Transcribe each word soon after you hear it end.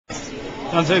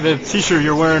Donte, the t-shirt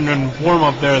you're wearing in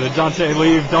warm-up there, the Donte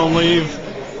leave, don't leave.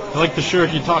 I like the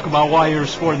shirt. You talk about why you were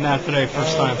sporting that today,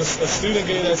 first time. A student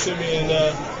gave that to me, and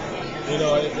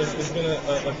it's been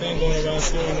a thing going around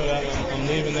school. That I'm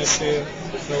leaving next year.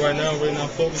 Right now we're not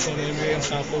focused on the NBA. I'm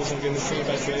trying to focus on getting the team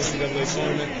back to the NCAA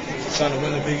tournament, trying to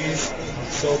win the Big East.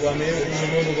 So I mean, it was a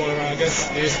rumor going around. I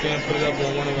guess ESPN put it up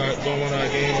on one of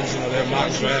our games. Their mock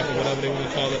draft or whatever they want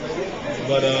to call it.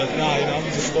 But I'm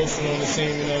just focusing on the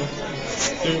team.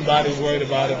 Everybody's worried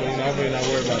about it, but I'm really not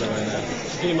worried about it right now.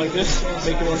 A game like this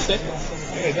make you want to stay?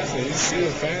 Yeah, definitely. You see the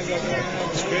fans out there,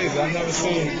 it's crazy. I've never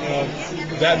seen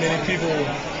that many people,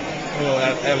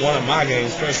 at one of my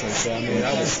games personally. So I mean,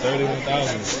 that was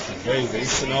 31,000. It's crazy. They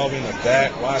sitting all in the back,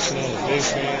 watching on the big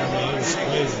screen. I mean, it was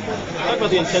crazy. Talk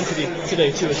about the intensity today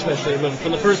too, especially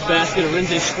from the first basket,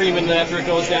 Arinze screaming after it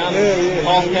goes down. Yeah.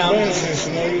 All count.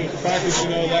 We practiced,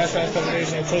 last couple of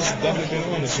days, Coach has definitely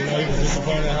been on us. He was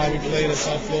disappointed in how we played at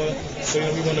South Florida. So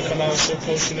we wanted to come out and show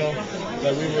Coach,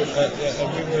 that we were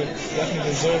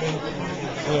definitely deserving,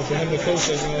 for him to coach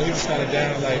us. He was kind of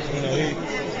down, like,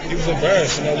 he was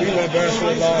embarrassed. We were embarrassed for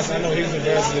the loss. I know he was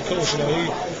embarrassed as a coach.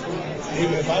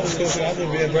 If I was coaching, I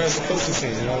would be embarrassed to coach the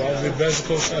team. I would be embarrassed to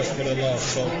coach us for the loss.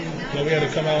 So, we had to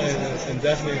come out and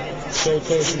definitely show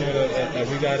Coach, that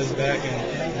we got his back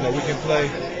and we can play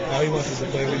how he wants us to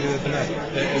play. We did it tonight.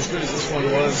 As good as this one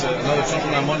was, another tough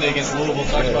on Monday against Louisville.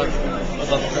 Talk about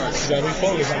the Cards. We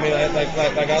focus. I mean,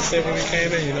 like I said when we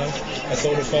came in, I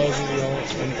told the fellas,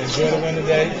 enjoy the win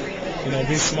today.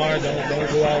 Be smart. Don't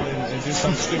go out and do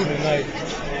something stupid tonight.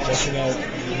 But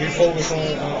we focus on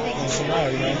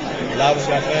tomorrow. A lot of us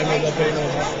got families up here.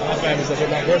 My family's up here.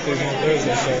 My birthday's on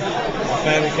Thursday, so my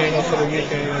family came up for the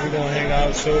weekend. We're gonna hang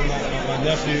out, show my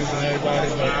nephews and everybody.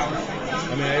 But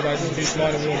I mean, everybody just be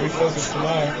smart and we're gonna refocus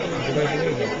tomorrow.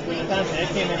 It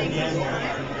came in again.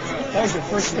 That was your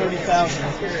first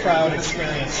 30,000 crowd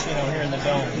experience, here in the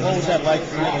Dome. What was that like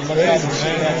for you to look out and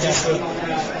see that?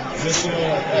 Just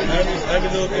every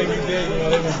little thing we did,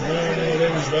 they was warm,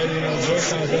 they was ready.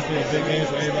 Georgetown is definitely a big game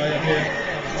for everybody up here.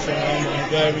 So I'm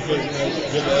glad we could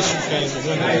give the SU fans a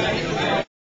win.